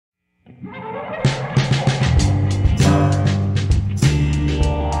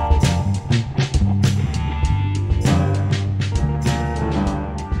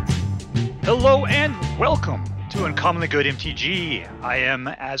Welcome to Uncommonly Good MTG. I am,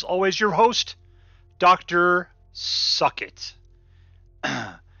 as always, your host, Dr. Suckit.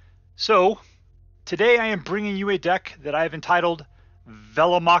 So, today I am bringing you a deck that I have entitled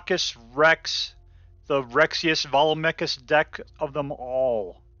Velomachus Rex, the Rexiest Velomachus deck of them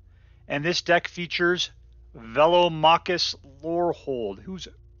all. And this deck features Velomachus Lorehold, who's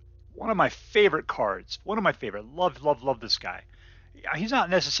one of my favorite cards. One of my favorite. Love this guy. He's not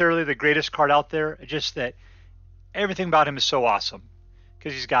necessarily the greatest card out there, just that everything about him is so awesome.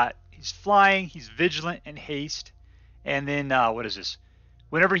 Because he's flying, he's vigilant and haste. And then, what is this?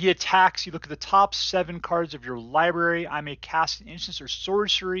 Whenever he attacks, you look at the top 7 cards of your library. I may cast an instance or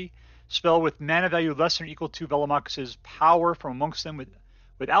sorcery spell with mana value less than or equal to Velomachus's power from amongst them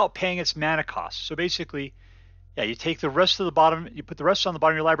without paying its mana cost. So basically, yeah, you take the rest of the bottom, you put the rest on the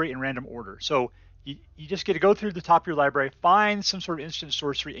bottom of your library in random order. So you just get to go through the top of your library, find some sort of instant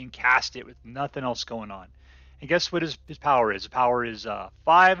sorcery, and cast it with nothing else going on. And guess what his power is? His power is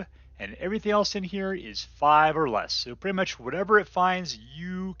 5, and everything else in here is 5 or less. So pretty much whatever it finds,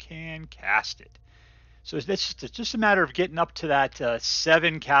 you can cast it. So it's just a matter of getting up to that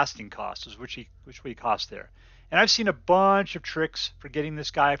 7 casting cost, is which he costs there. And I've seen a bunch of tricks for getting this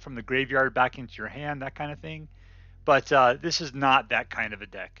guy from the graveyard back into your hand, that kind of thing. But this is not that kind of a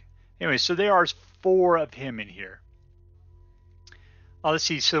deck. Anyway, so there are 4 of him in here. Let's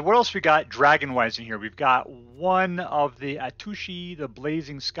see. So what else we got dragon-wise in here? We've got one of the Atsushi, the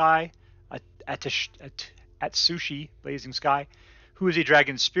Blazing Sky, Atsushi, Blazing Sky, who is a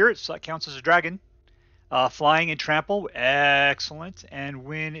dragon spirit, so that counts as a dragon. Flying and trample, excellent. And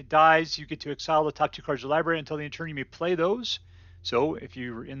when it dies, you get to exile the top 2 cards of the library. Until the end of the turn, you may play those. So if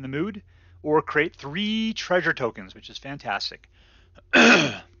you're in the mood, or create 3 treasure tokens, which is fantastic.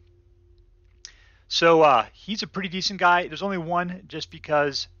 So he's a pretty decent guy. There's only one just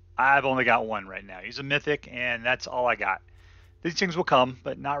because I've only got one right now. He's a mythic, and that's all I got. These things will come,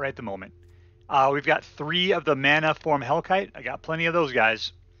 but not right at the moment. We've got 3 of the Manaform Hellkite. I got plenty of those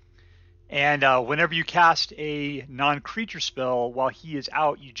guys. And whenever you cast a non-creature spell while he is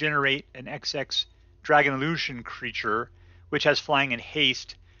out, you generate an XX Dragon Illusion creature, which has flying and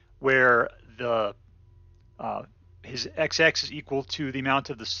haste, where the his XX is equal to the amount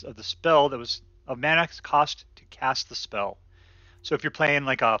of the spell that was of mana cost to cast the spell. So if you're playing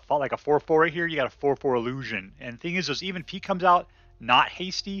like a 4/4 right here, you got a 4/4 illusion. And the thing is even if he comes out not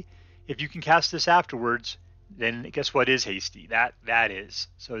hasty, if you can cast this afterwards, then guess what is hasty? That is.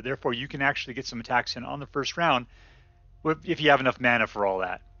 So therefore you can actually get some attacks in on the first round if you have enough mana for all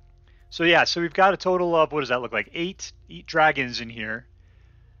that. So yeah, so we've got a total of, what does that look like? 8 dragons in here.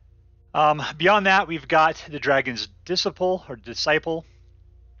 Beyond that, we've got the dragon's disciple,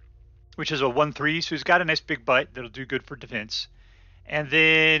 which is a 1/3, so he's got a nice big butt that'll do good for defense. And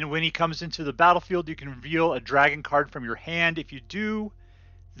then when he comes into the battlefield, you can reveal a dragon card from your hand. If you do,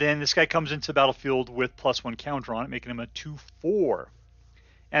 then this guy comes into the battlefield with +1 counter on it, making him a 2/4.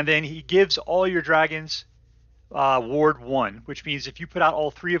 And then he gives all your dragons ward 1, which means if you put out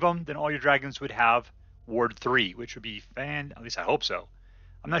all 3 of them, then all your dragons would have ward 3, which would be at least I hope so.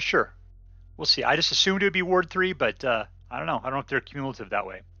 I'm not sure. We'll see. I just assumed it would be ward 3, but I don't know. I don't know if they're cumulative that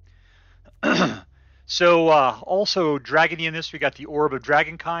way. So also dragony in this, we got the Orb of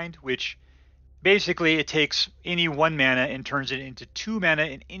Dragonkind, which basically it takes any 1 mana and turns it into 2 mana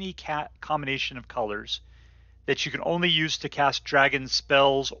in any combination of colors that you can only use to cast dragon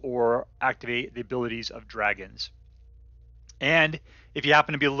spells or activate the abilities of dragons. And if you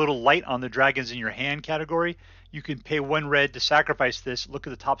happen to be a little light on the dragons in your hand category, you can pay 1 red to sacrifice this, look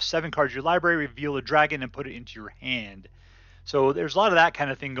at the top 7 cards of your library, reveal a dragon, and put it into your hand. So there's a lot of that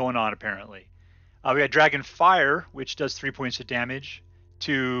kind of thing going on, apparently. We got Dragon Fire, which does 3 points of damage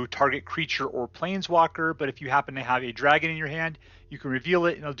to target creature or planeswalker. But if you happen to have a dragon in your hand, you can reveal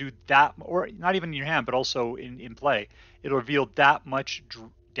it, and it'll do that, or not even in your hand, but also in play. It'll reveal that much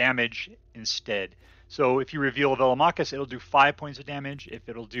damage instead. So if you reveal Velomachus, it'll do 5 points of damage. If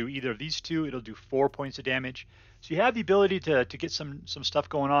it'll do either of these 2, it'll do 4 points of damage. So you have the ability to get some stuff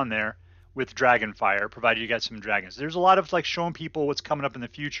going on there with Dragon Fire, provided you got some dragons. There's a lot of like showing people what's coming up in the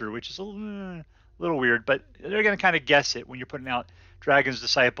future, which is a little weird, but they're going to kind of guess it when you're putting out Dragon's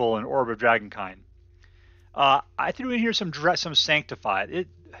Disciple and Orb of Dragonkind. I threw in here some Sanctify.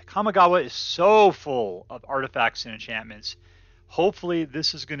 Kamigawa is so full of artifacts and enchantments. Hopefully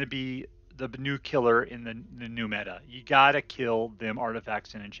this is going to be the new killer in the new meta. You got to kill them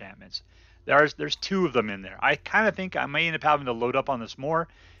artifacts and enchantments. There's 2 of them in there. I kind of think I may end up having to load up on this more.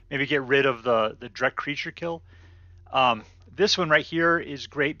 Maybe get rid of the direct creature kill. This one right here is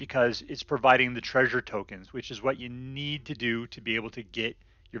great because it's providing the treasure tokens, which is what you need to do to be able to get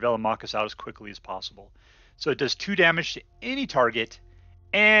your Velomachus out as quickly as possible. So it does 2 damage to any target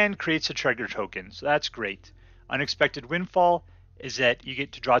and creates a treasure token. So that's great. Unexpected Windfall is that you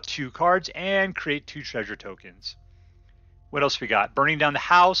get to draw 2 cards and create 2 treasure tokens. What else we got? Burning Down the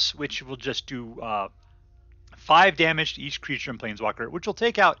House, which will just do 5 damage to each creature in Planeswalker, which will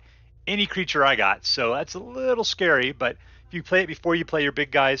take out any creature I got. So that's a little scary, but if you play it before you play your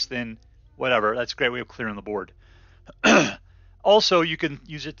big guys, then whatever. That's a great way of clearing the board. Also, you can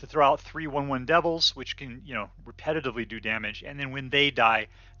use it to throw out 3 1/1 devils, which can, repetitively do damage. And then when they die,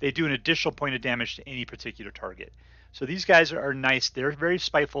 they do an additional point of damage to any particular target. So these guys are nice. They're very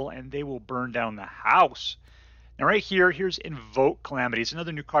spiteful, and they will burn down the house. Now right here, here's Invoke Calamity. It's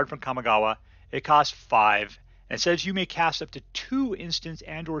another new card from Kamigawa. It costs 5. And it says you may cast up to 2 instants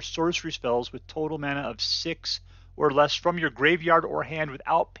and or sorcery spells with total mana of 6 or less from your graveyard or hand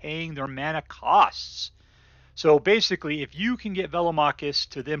without paying their mana costs. So basically, if you can get Velomachus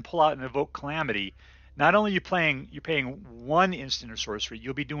to then pull out and Invoke Calamity, not only you're paying 1 instant or sorcery,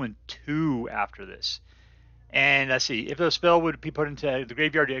 you'll be doing 2 after this. And let's see, if the spell would be put into the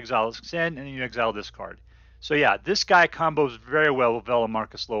graveyard, you exile this extend, and then you exile this card. So yeah, this guy combos very well with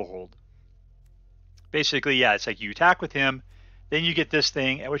Velomachus Lorehold. Basically, yeah, it's like you attack with him, then you get this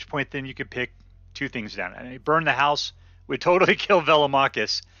thing, at which point then you can pick 2 things down. I mean, burn the house would totally kill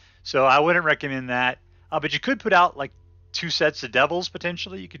Velomachus, so I wouldn't recommend that. But you could put out like 2 sets of devils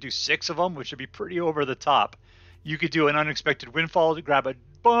potentially. You could do 6 of them, which would be pretty over the top. You could do an Unexpected Windfall to grab a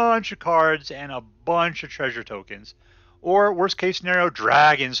bunch of cards and a bunch of treasure tokens. Or worst case scenario,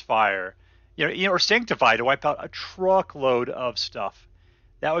 Dragon's Fire. Or Sanctify to wipe out a truckload of stuff.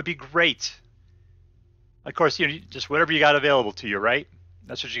 That would be great. Of course, just whatever you got available to you, right?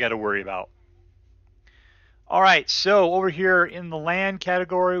 That's what you got to worry about. All right, so over here in the land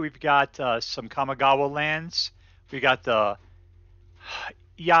category, we've got some Kamigawa lands. We got the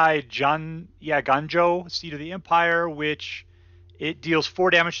Ganjo, Seat of the Empire, which it deals 4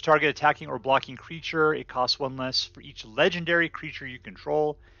 damage to target attacking or blocking creature. It costs 1 less for each legendary creature you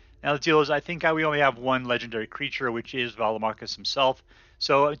control. Now the deal is, I think we only have 1 legendary creature, which is Velomachus himself.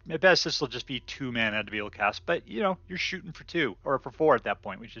 So at best, this will just be 2 mana to be able to cast. But, you're shooting for 2, or for 4 at that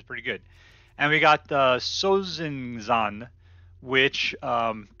point, which is pretty good. And we got the Sozenzan, which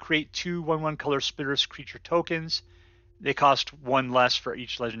create 2 1/1 color splitters creature tokens. They cost 1 less for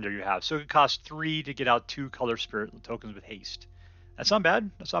each legendary you have. So it costs 3 to get out 2 color spirit tokens with haste. That's not bad.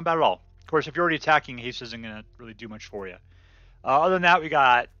 That's not bad at all. Of course, if you're already attacking, haste isn't going to really do much for you. Other than that, we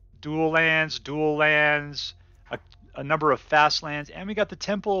got dual lands, a number of fast lands, and we got the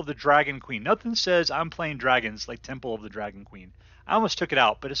Temple of the Dragon Queen. Nothing says I'm playing dragons like Temple of the Dragon Queen. I almost took it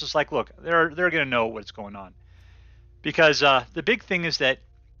out, but it's just like, look, they're going to know what's going on. Because the big thing is that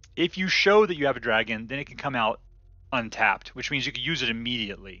if you show that you have a dragon, then it can come out untapped, which means you can use it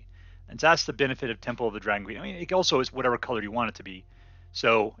immediately. And that's the benefit of Temple of the Dragon Queen. I mean, it also is whatever color you want it to be.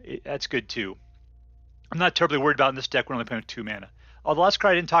 So that's good too. I'm not terribly worried about in this deck. We're only playing with 2 mana. The last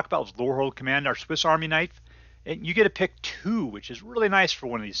card I didn't talk about was Lorehold Command, our Swiss Army knife. And you get to pick 2, which is really nice for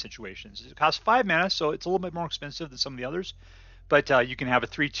one of these situations. It costs 5 mana, so it's a little bit more expensive than some of the others. But you can have a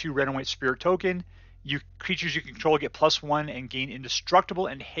 3/2 red and white spirit token. Creatures you control get +1 and gain indestructible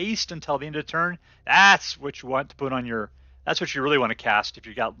and haste until the end of the turn. That's what you want to put on your. That's what you really want to cast if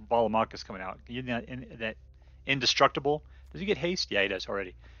you got Velomachus coming out. That indestructible. Does he get haste? Yeah, he does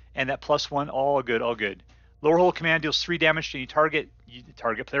already. And that +1, all good, all good. Lorehold Command deals 3 damage to any target. The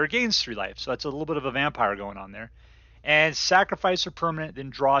target player gains 3 life. So that's a little bit of a vampire going on there. And sacrifice a permanent, then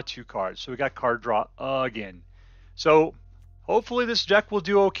draw 2 cards. So we got card draw again. So hopefully this deck will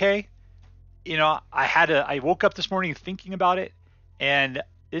do okay. I woke up this morning thinking about it, and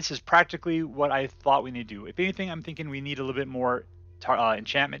this is practically what I thought we need to do. If anything, I'm thinking we need a little bit more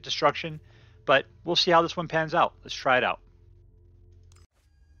enchantment destruction, but we'll see how this one pans out. Let's try it out.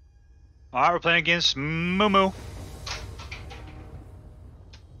 All right, we're playing against Mumu.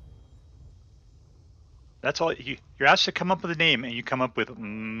 That's all. You're asked to come up with a name, and you come up with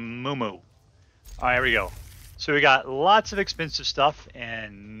Mumu. All right, here we go. So we got lots of expensive stuff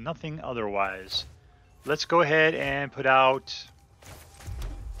and nothing otherwise. Let's go ahead and put out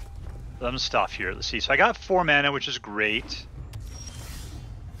some stuff here. Let's see. So I got 4 mana, which is great.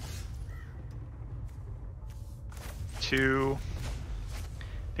 2.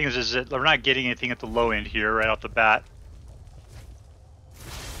 Thing is that we're not getting anything at the low end here right off the bat.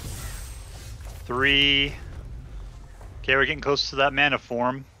 3. Okay, we're getting close to that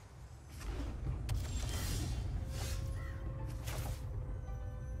Manaform.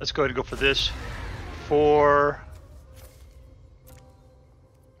 Let's go ahead and go for this. 4.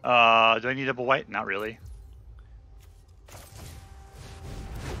 Do I need double white? Not really.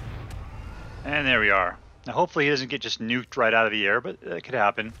 And there we are. Now hopefully he doesn't get just nuked right out of the air, but that could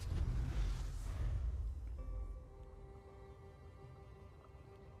happen.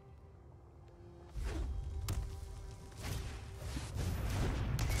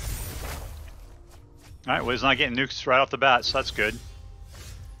 Alright, well he's not getting nukes right off the bat, so that's good.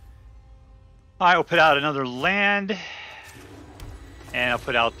 Alright, we'll put out another land. And I'll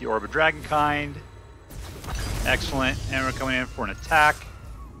put out the Orb of Dragonkind. Excellent. And we're coming in for an attack.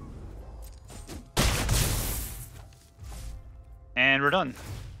 And we're done.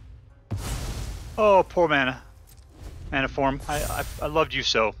 Oh, poor mana. Manaform. I loved you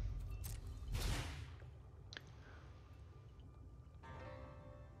so.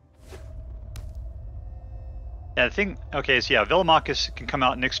 Yeah, the thing... Okay, so yeah, Velomachus can come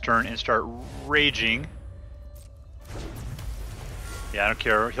out next turn and start raging. Yeah, I don't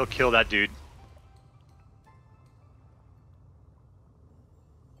care. He'll kill that dude.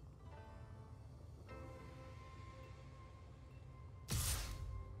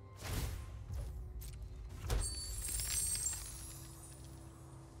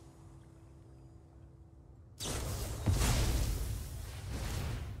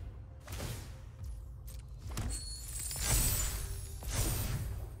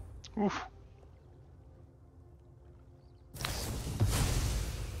 Oof.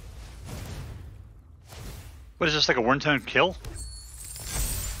 What is this, like a one-turn kill?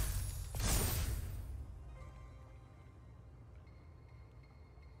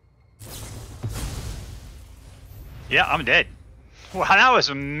 Yeah, I'm dead. Wow, that was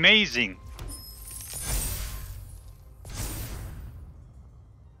amazing.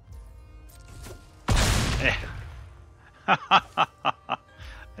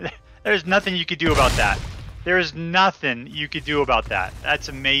 There's nothing you could do about that. There's nothing you could do about that. That's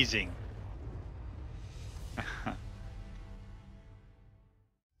amazing.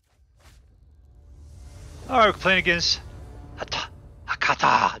 Alright, we're playing against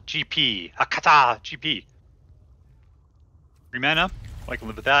hakataGP. hakataGP. 3 mana. I can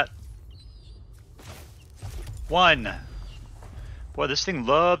live with that. 1. Boy, this thing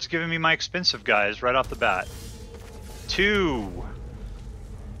loves giving me my expensive guys right off the bat. 2.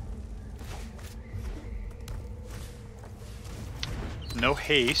 No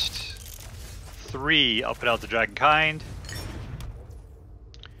haste. 3. I'll put out the Dragonkind.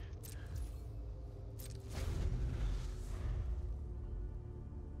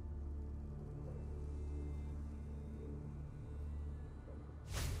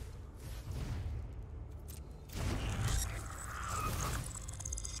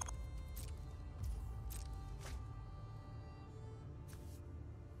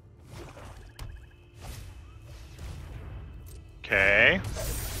 Okay.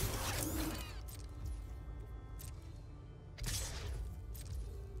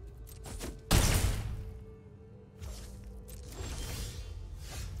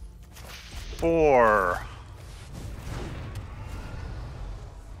 Four.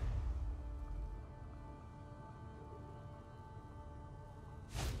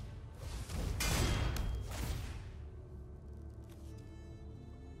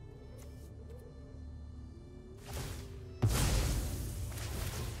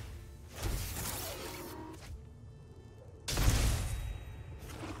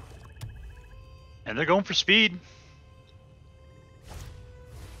 And they're going for speed.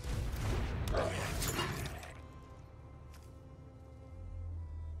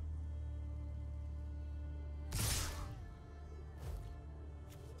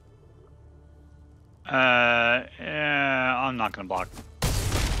 I'm not gonna block.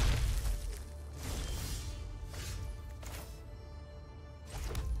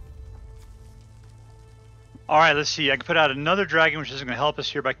 Alright, let's see. I can put out another dragon, which isn't going to help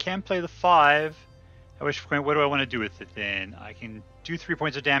us here, but I can play the 5. At which point, what do I want to do with it then? I can do 3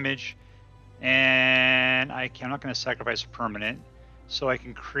 points of damage, and I'm not going to sacrifice a permanent. So I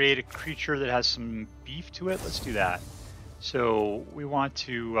can create a creature that has some beef to it. Let's do that. So we want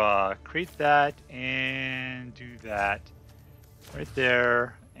to create that and do that. Right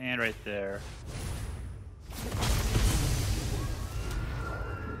there, and right there.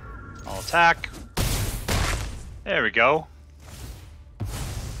 I'll attack. There we go.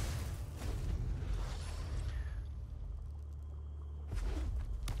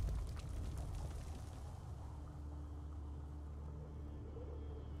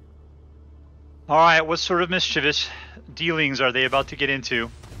 Alright, what sort of mischievous dealings are they about to get into?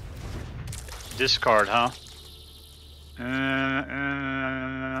 Discard, huh?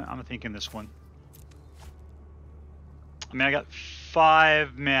 I'm thinking this one. I mean, I got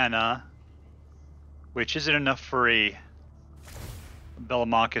 5 mana, which isn't enough for a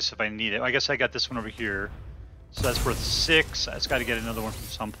Velomachus if I need it. I guess I got this one over here. So that's worth 6. I just got to get another one from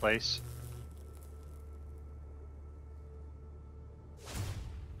someplace.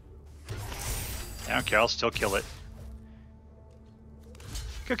 I don't care, I'll still kill it.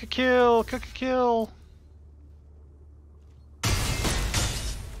 Cook a kill! Cook a kill!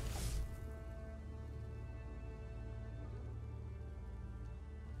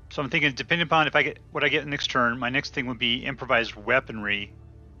 So I'm thinking, depending upon if I get what I get next turn, my next thing would be Improvised Weaponry,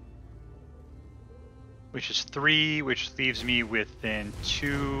 which is 3, which leaves me with then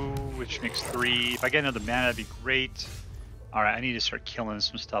 2, which makes 3. If I get another mana, that'd be great. Alright, I need to start killing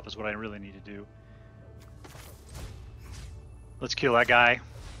some stuff is what I really need to do. Let's kill that guy.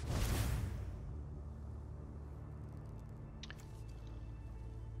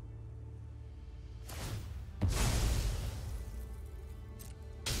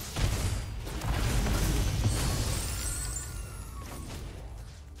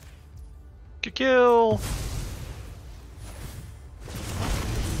 Kill!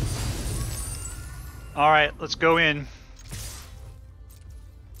 Alright, let's go in.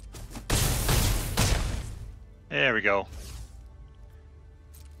 There we go.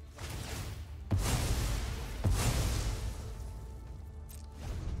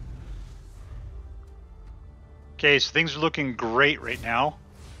 Okay, so things are looking great right now.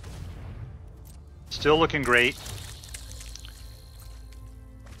 Still looking great.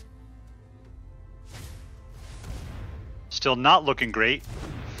 Still not looking great.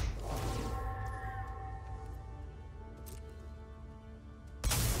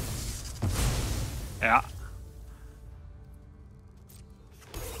 Yeah.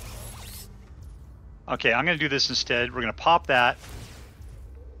 Okay, I'm going to do this instead. We're going to pop that.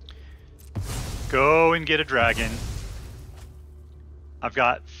 Go and get a dragon. I've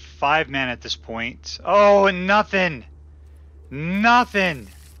got 5 mana at this point. Oh, and nothing. Nothing.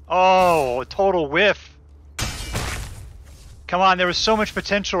 Oh, a total whiff. Come on, there was so much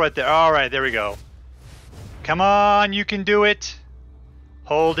potential right there. All right, there we go. Come on, you can do it.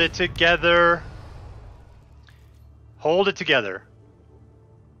 Hold it together. Hold it together.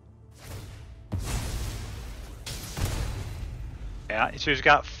 Yeah, so he's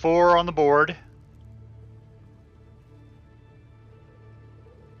got 4 on the board.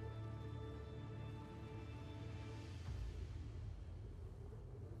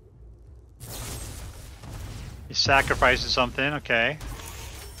 He's sacrificing something, okay.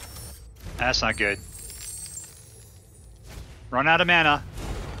 That's not good. Run out of mana.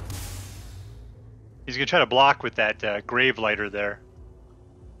 He's gonna try to block with that grave lighter there.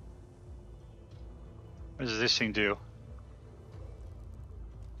 What does this thing do?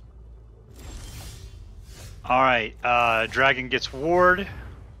 Alright, dragon gets ward.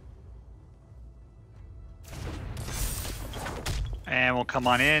 And we'll come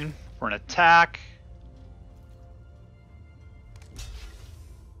on in for an attack.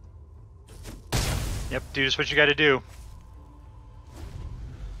 Yep, do just what you gotta do.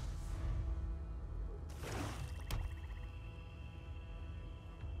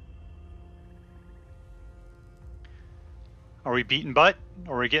 Are we beating butt,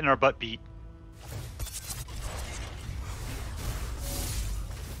 or are we getting our butt beat?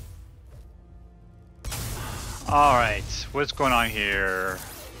 Alright, what's going on here?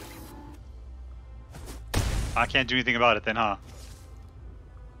 I can't do anything about it then, huh?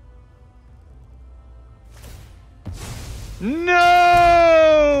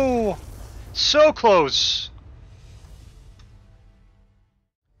 No! So close.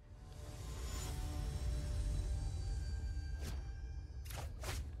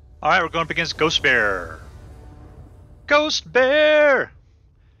 Alright, we're going up against Ghostbear. Ghostbear!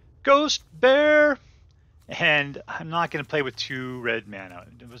 Ghostbear! And I'm not going to play with 2 red mana.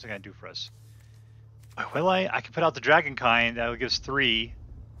 What's it going to do for us? Will I? I can put out the Dragonkind. That'll give us 3.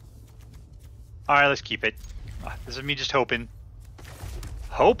 Alright, let's keep it. This is me just hoping.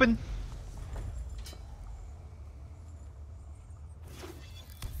 Hoping?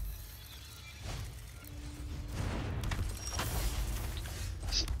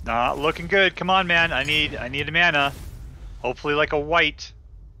 It's not looking good. Come on, man. I need a mana. Hopefully like a white.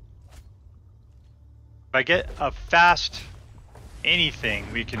 If I get a fast anything,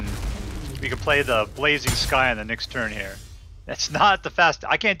 we can play the Blazing Sky on the next turn here. That's not the fast.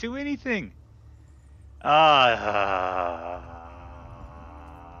 I can't do anything. Go.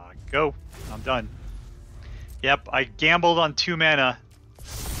 I'm done. Yep, I gambled on 2 mana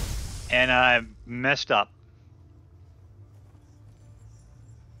and I messed up.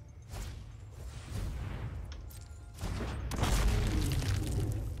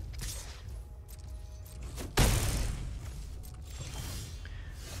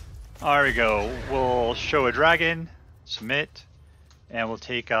 There we go. We'll show a dragon, submit, and we'll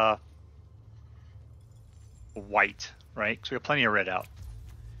take a white, right? So we have plenty of red out.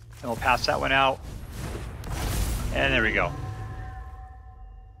 And we'll pass that one out. And there we go.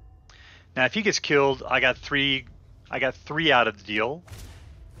 Now if he gets killed, I got three out of the deal.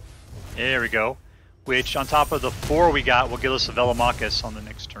 There we go. Which on top of the 4 we got will give us a Velomachus on the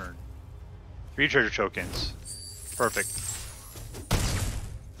next turn. 3 treasure tokens. Perfect.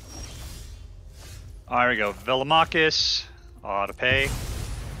 There we go. Velomachus. Auto pay.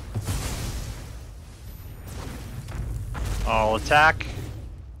 I'll attack.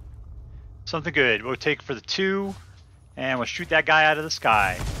 Something good. We'll take for the 2. And we'll shoot that guy out of the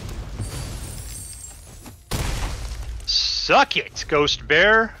sky. Suck it,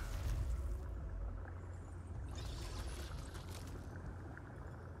 Ghostbear.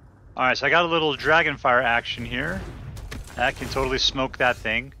 Alright, so I got a little Dragonfire action here. That can totally smoke that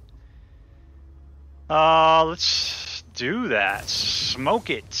thing. Let's do that. Smoke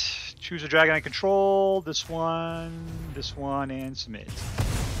it. Choose a dragon I control. This one, and submit.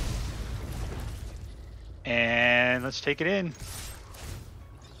 And let's take it in.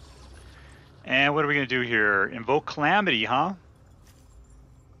 And what are we going to do here? Invoke Calamity, huh?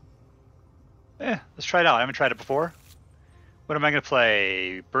 Let's try it out. I haven't tried it before. What am I going to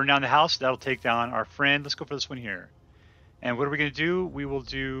play? Burn down the house. That'll take down our friend. Let's go for this one here. And what are we going to do? We will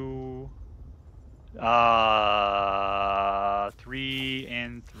do 3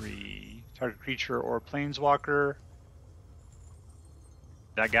 and 3. Target creature or planeswalker.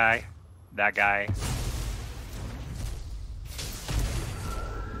 That guy. That guy.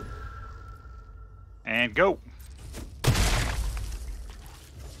 And go.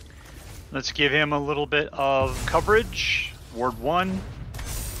 Let's give him a little bit of coverage. Ward 1.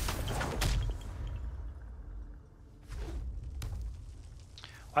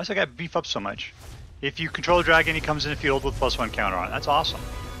 Why does that guy beef up so much? If you control a dragon, he comes in the field with +1 counter on it. That's awesome.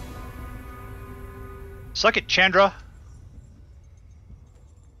 Suck it, Chandra.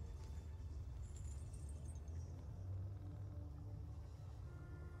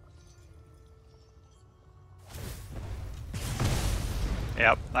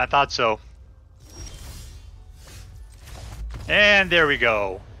 Yep, I thought so. And there we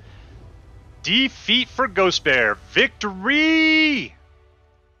go. Defeat for Ghostbear. Victory!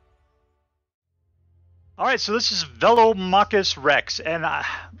 Alright, so this is Velomachus Rex. And I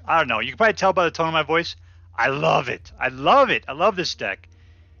don't know, you can probably tell by the tone of my voice. I love it. I love it. I love this deck.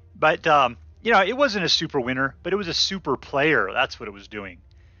 But, you know, it wasn't a super winner, but it was a super player. That's what it was doing.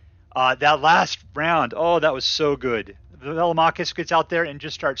 That last round, oh, that was so good. Velomachus gets out there and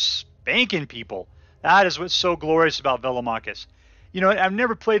just starts spanking people. That is what's so glorious about Velomachus. You know, I've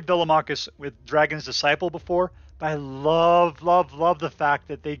never played Velomachus with Dragon's Disciple before, but I love, love, love the fact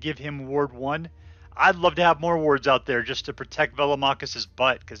that they give him Ward 1. I'd love to have more wards out there just to protect Velomachus's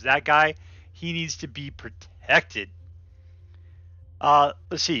butt, because that guy, he needs to be protected.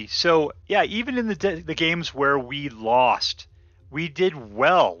 Let's see. So, yeah, even in the games where we lost, we did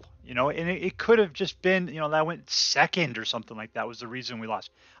well. You know, and it could have just been, you know, that went second or something like that was the reason we lost.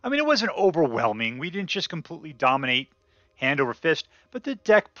 I mean, it wasn't overwhelming. We didn't just completely dominate hand over fist, but the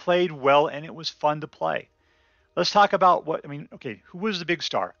deck played well and it was fun to play. Let's talk about what, I mean, okay, who was the big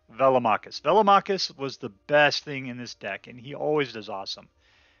star? Velomachus. Velomachus was the best thing in this deck, and he always does awesome.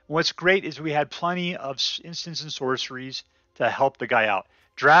 What's great is we had plenty of instants and sorceries to help the guy out.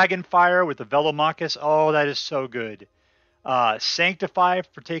 Dragonfire with the Velomachus, oh, that is so good. Sanctify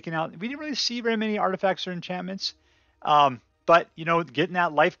for taking out, we didn't really see very many artifacts or enchantments, but you know, getting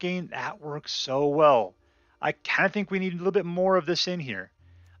that life gain, that works so well. I kind of think we need a little bit more of this in here.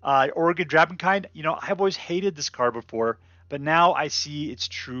 Orb of Dragonkind, you know, I've always hated this card before, but now I see its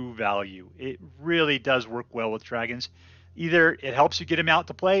true value. It really does work well with dragons. Either it helps you get him out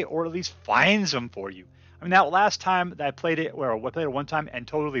to play, or at least finds them for you. I mean, that last time that I played it, well, I played it one time and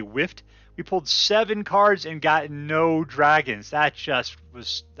totally whiffed. We pulled 7 cards and got no dragons. That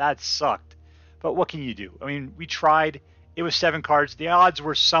sucked. But what can you do? I mean, we tried. It was 7 cards. The odds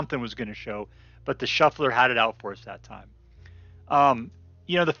were something was going to show, but the shuffler had it out for us that time.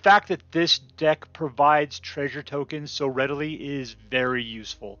 You know, the fact that this deck provides treasure tokens so readily is very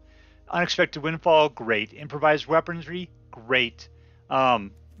useful. Unexpected Windfall, great. Improvised Weaponry, great.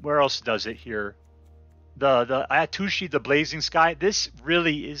 Where else does it here? The Atsushi, the Blazing Sky, this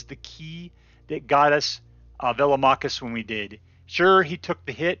really is the key that got us Velomachus when we did. Sure, he took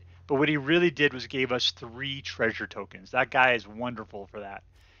the hit, but what he really did was gave us 3 treasure tokens. That guy is wonderful for that.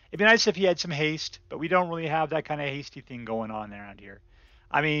 It'd be nice if he had some haste, but we don't really have that kind of hasty thing going on around here.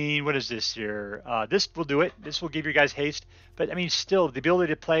 I mean, what is this here? This will do it. This will give you guys haste. But I mean, still, the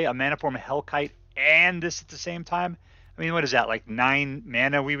ability to play a Manaform Hellkite and this at the same time. I mean, what is that? Like 9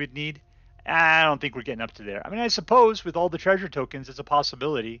 mana we would need? I don't think we're getting up to there. I mean, I suppose with all the treasure tokens, it's a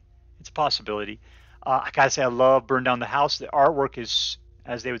possibility. It's a possibility. I gotta say, I love Burn Down the House. The artwork is,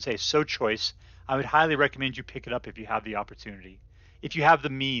 as they would say, so choice. I would highly recommend you pick it up if you have the opportunity, if you have the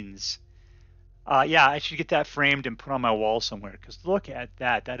means. Yeah, I should get that framed and put on my wall somewhere, because look at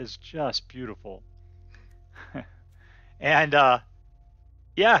that. That is just beautiful. And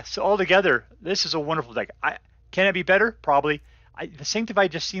yeah, so altogether, this is a wonderful deck. Can it be better? Probably. The Sanctify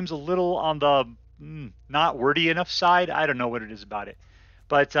just seems a little on the not wordy enough side. I don't know what it is about it.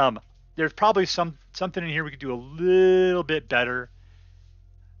 But there's probably something in here we could do a little bit better.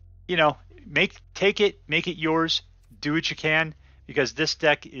 You know, take it, make it yours, do what you can, because this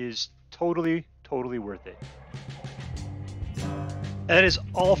deck is totally worth it. That is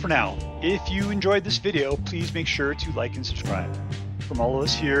all for now. If you enjoyed this video, please make sure to like and subscribe. From all of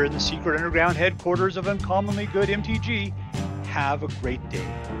us here in the secret underground headquarters of Uncommonly Good MTG, have a great day.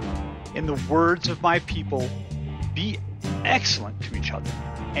 In the words of my people, be excellent to each other,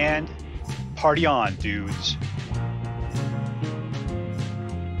 and party on, dudes.